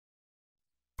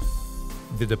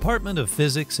The Department of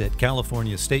Physics at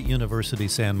California State University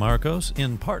San Marcos,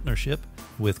 in partnership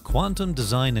with Quantum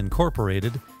Design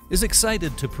Incorporated, is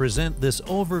excited to present this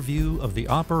overview of the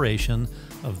operation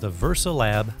of the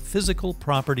VersaLab Physical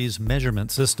Properties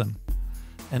Measurement System,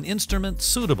 an instrument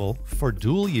suitable for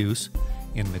dual use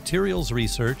in materials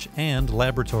research and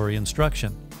laboratory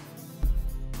instruction.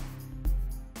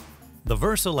 The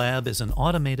VersaLab is an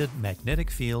automated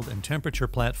magnetic field and temperature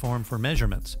platform for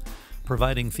measurements,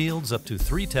 providing fields up to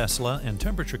 3 Tesla and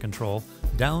temperature control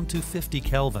down to 50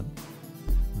 Kelvin.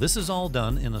 This is all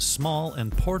done in a small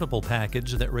and portable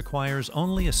package that requires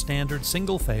only a standard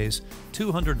single-phase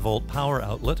 200-volt power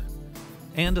outlet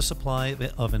and a supply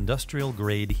of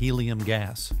industrial-grade helium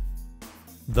gas.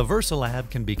 The VersaLab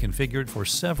can be configured for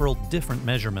several different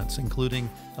measurements, including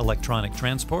electronic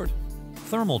transport,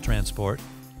 thermal transport,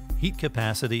 heat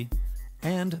capacity,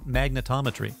 and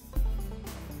magnetometry.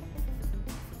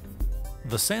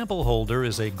 The sample holder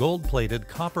is a gold-plated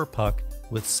copper puck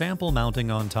with sample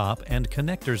mounting on top and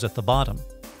connectors at the bottom.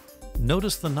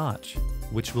 Notice the notch,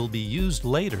 which will be used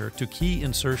later to key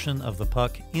insertion of the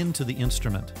puck into the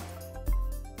instrument.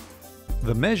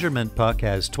 The measurement puck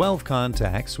has 12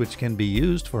 contacts which can be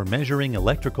used for measuring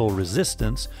electrical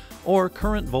resistance or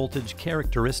current voltage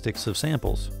characteristics of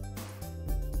samples.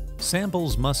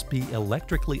 Samples must be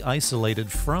electrically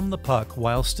isolated from the puck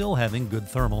while still having good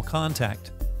thermal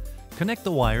contact. Connect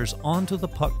the wires onto the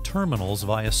puck terminals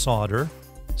via solder,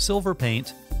 silver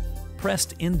paint,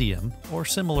 pressed indium, or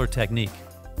similar technique.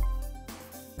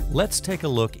 Let's take a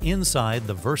look inside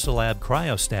the VersaLab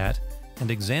cryostat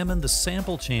and examine the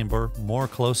sample chamber more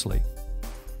closely.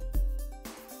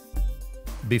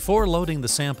 Before loading the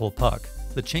sample puck,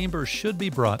 the chamber should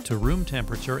be brought to room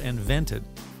temperature and vented,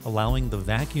 allowing the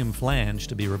vacuum flange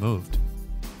to be removed.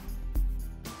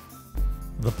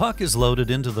 The puck is loaded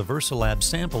into the VersaLab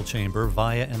sample chamber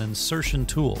via an insertion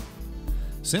tool.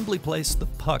 Simply place the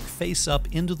puck face up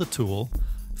into the tool,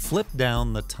 flip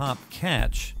down the top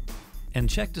catch, and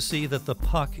check to see that the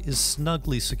puck is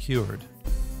snugly secured.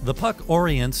 The puck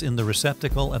orients in the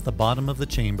receptacle at the bottom of the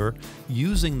chamber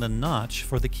using the notch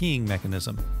for the keying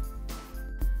mechanism.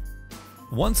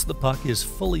 Once the puck is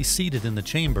fully seated in the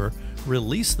chamber,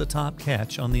 release the top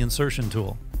catch on the insertion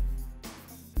tool.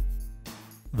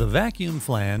 The vacuum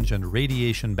flange and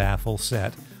radiation baffle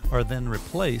set are then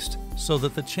replaced so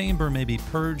that the chamber may be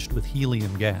purged with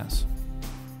helium gas.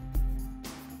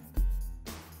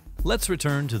 Let's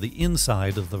return to the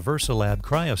inside of the VersaLab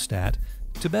cryostat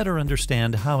to better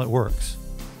understand how it works.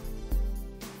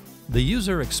 The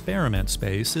user experiment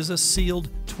space is a sealed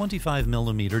 25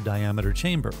 mm diameter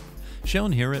chamber,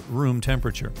 shown here at room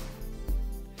temperature.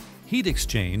 Heat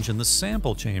exchange in the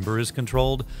sample chamber is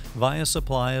controlled via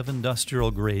supply of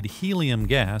industrial-grade helium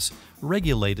gas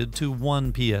regulated to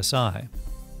 1 psi.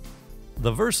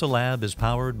 The VersaLab is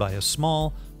powered by a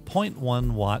small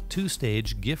 0.1 watt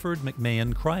 2-stage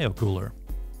Gifford-McMahon cryocooler.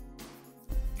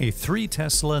 A 3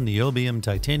 Tesla niobium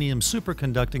titanium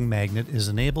superconducting magnet is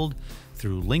enabled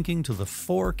through linking to the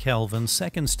 4 Kelvin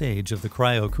second stage of the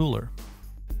cryocooler.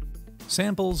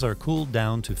 Samples are cooled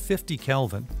down to 50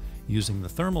 Kelvin using the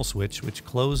thermal switch which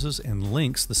closes and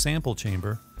links the sample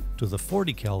chamber to the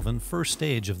 40 Kelvin first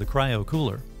stage of the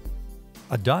cryocooler.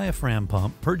 A diaphragm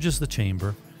pump purges the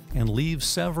chamber and leaves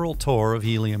several torr of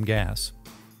helium gas.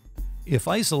 If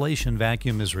isolation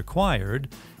vacuum is required,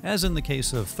 as in the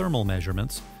case of thermal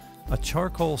measurements, a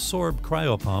charcoal sorb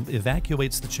cryopump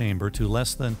evacuates the chamber to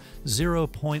less than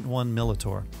 0.1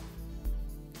 millitorr.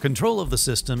 Control of the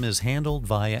system is handled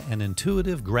via an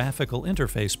intuitive graphical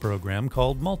interface program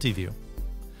called Multiview.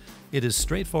 It is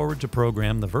straightforward to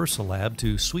program the VersaLab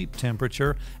to sweep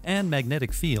temperature and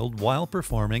magnetic field while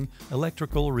performing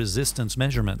electrical resistance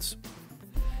measurements.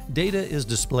 Data is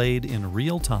displayed in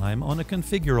real time on a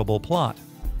configurable plot.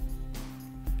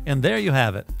 And there you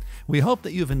have it. We hope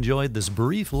that you've enjoyed this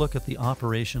brief look at the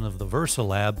operation of the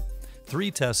VersaLab 3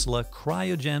 Tesla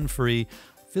cryogen-free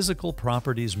Physical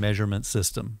Properties Measurement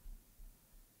System.